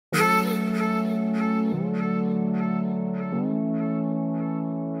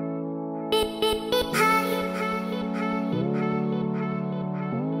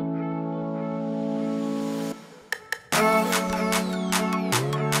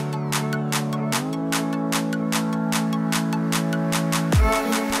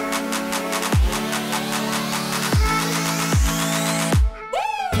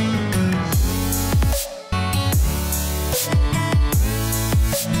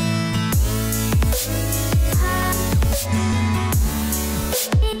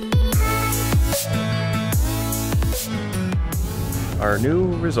our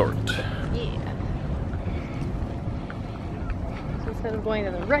new resort. Yeah. So instead of going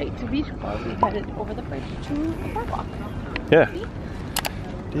to the right to Beach Club, we headed over the bridge to the boardwalk. Yeah.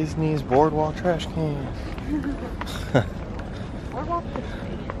 Disney's Boardwalk trash can. Boardwalk this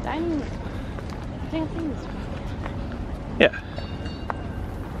way. Dining this way. Dancing this way. Yeah.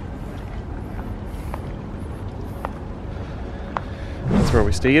 That's where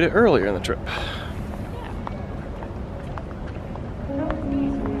we stayed earlier in the trip.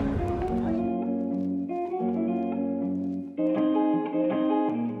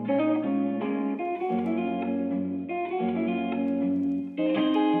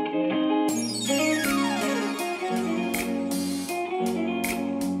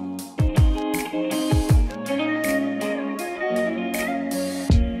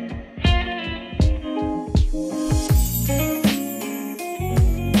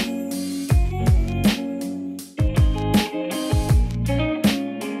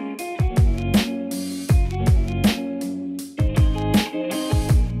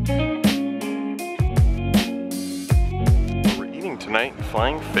 Tonight,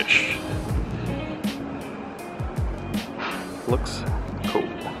 flying fish. Looks cool.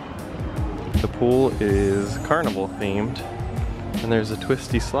 The pool is carnival themed, and there's a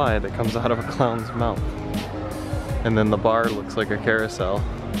twisty slide that comes out of a clown's mouth. And then the bar looks like a carousel.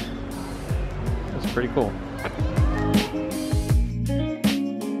 It's pretty cool.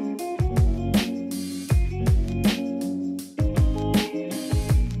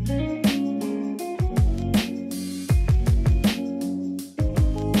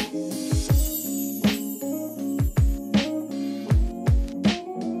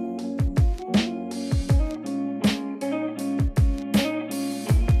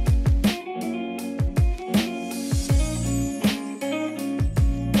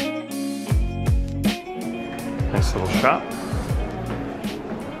 Nice little shop.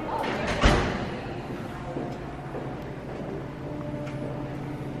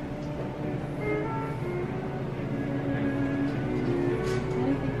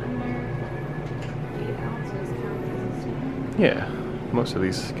 Yeah, most of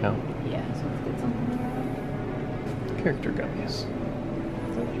these count. Yeah, so let's get something. Character gummies.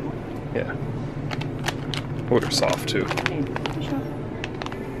 Yeah. Oh, they're soft too.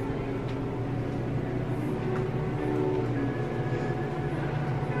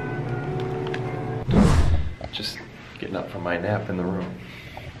 Just getting up from my nap in the room.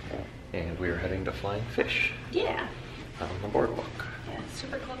 And we are heading to Flying Fish. Yeah. On the boardwalk. Yeah, it's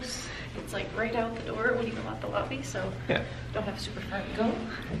super close. It's like right out the door when you come out the lobby, so yeah, don't have super far to go.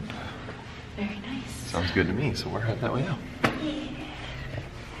 Very nice. Sounds good to me, so we're heading that way now. Yeah.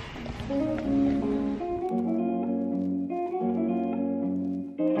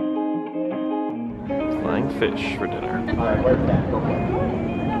 Flying fish for dinner. Alright, where's that? Go for it.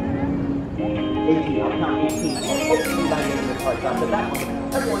 18, I'll count 18. Hopefully that gets the parts after that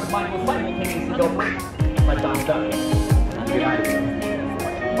one. Everyone's mind will simultaneously go first. My thumb's up. Good idea.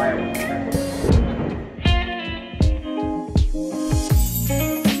 Fireworks.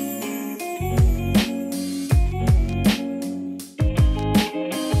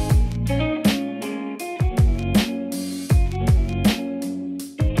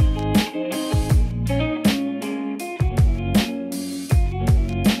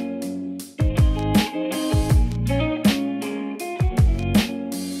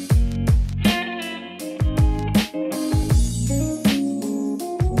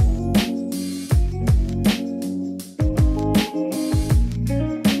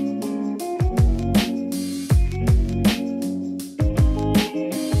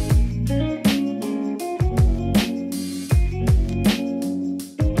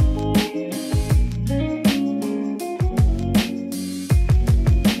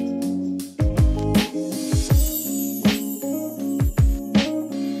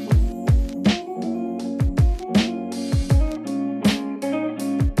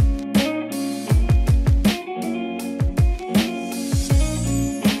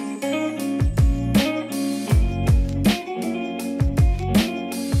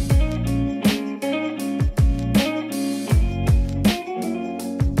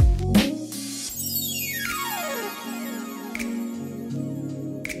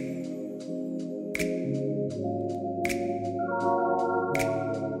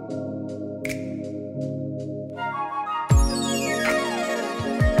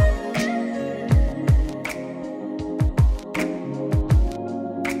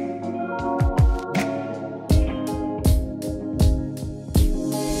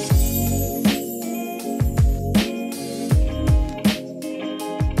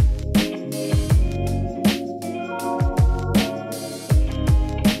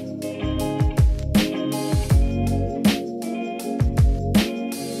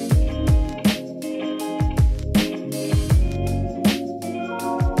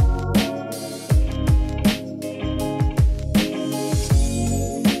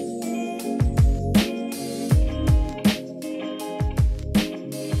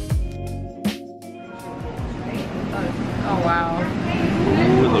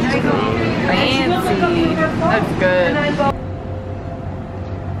 looks good.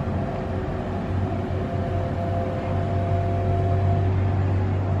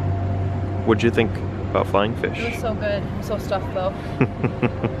 What'd you think about flying fish? It was so good. I'm so stuffed though.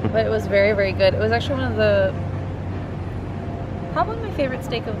 But it was very, very good. It was actually probably my favorite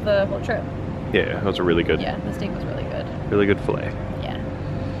steak of the whole trip. Yeah, it was really good. Yeah, the steak was really good. Really good filet. Yeah.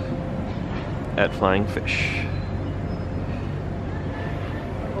 At Flying Fish.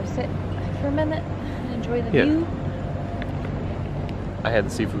 We'll sit for a minute and enjoy the Yeah. view. I had the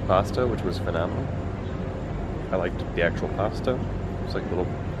seafood pasta, which was phenomenal. I liked the actual pasta. It's like little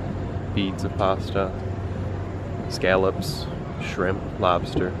beads of pasta, scallops, shrimp,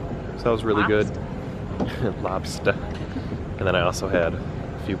 lobster. So that was really good. Lobster. And then I also had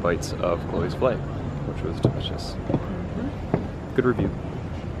a few bites of Chloe's filet, which was delicious. Good review.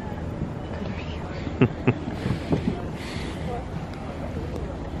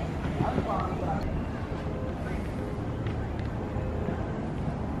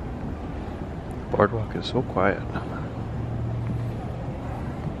 Boardwalk is so quiet.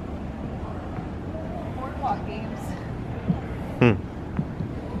 Boardwalk games.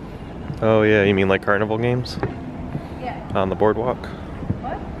 Oh yeah, you mean like carnival games? Yeah. On the boardwalk?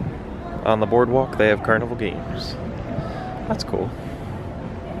 What? On the boardwalk, they have carnival games. That's cool.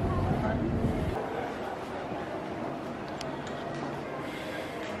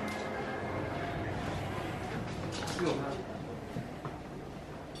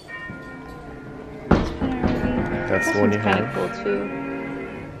 That's the one you kind of have? cool too.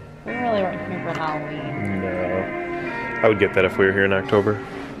 We really weren't coming for Halloween. No. I would get that if we were here in October.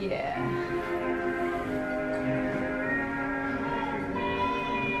 Yeah.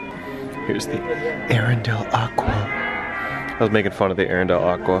 Here's the Arendelle Aqua. I was making fun of the Arendelle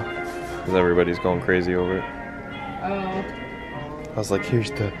Aqua because everybody's going crazy over it. Oh. I was like,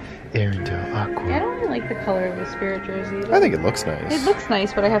 here's the Arendelle Aqua. Yeah, I don't really like the color of the Spirit jersey. I think it looks nice. It looks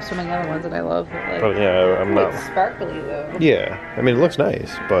nice, but I have so many other ones that I love. That, like, But yeah, I'm not. It's sparkly though. Yeah, I mean, it looks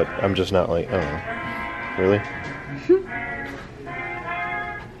nice, but I'm just not like, I don't know. Really?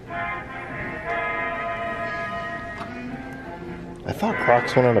 I thought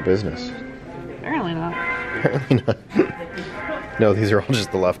Crocs went out of business. Apparently not. Apparently not. No, these are all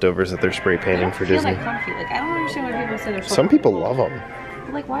just the leftovers that they're spray painting for Disney. Like comfy. Like I don't understand why people say they're so Some people comfortable. love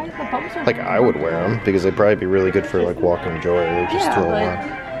them. Like why is the bumps are Like I would wear them because they'd probably be really good for like walking joy. They just Yeah, throw but-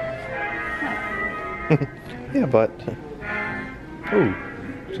 them on. Yeah, but ooh,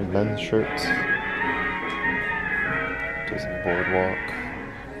 some men's shirts. Disney Boardwalk.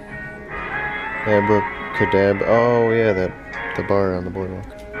 Abracadabra. Oh yeah, the bar on the boardwalk.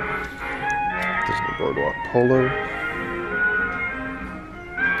 Disney Boardwalk polo.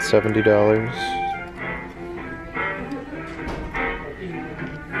 $70.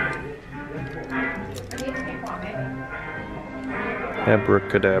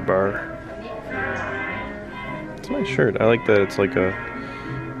 Abracadabra. It's a nice shirt. I like that it's like a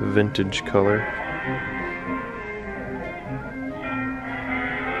vintage color.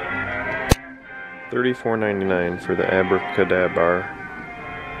 $34.99 for the Abracadabra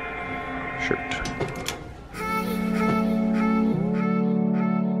shirt.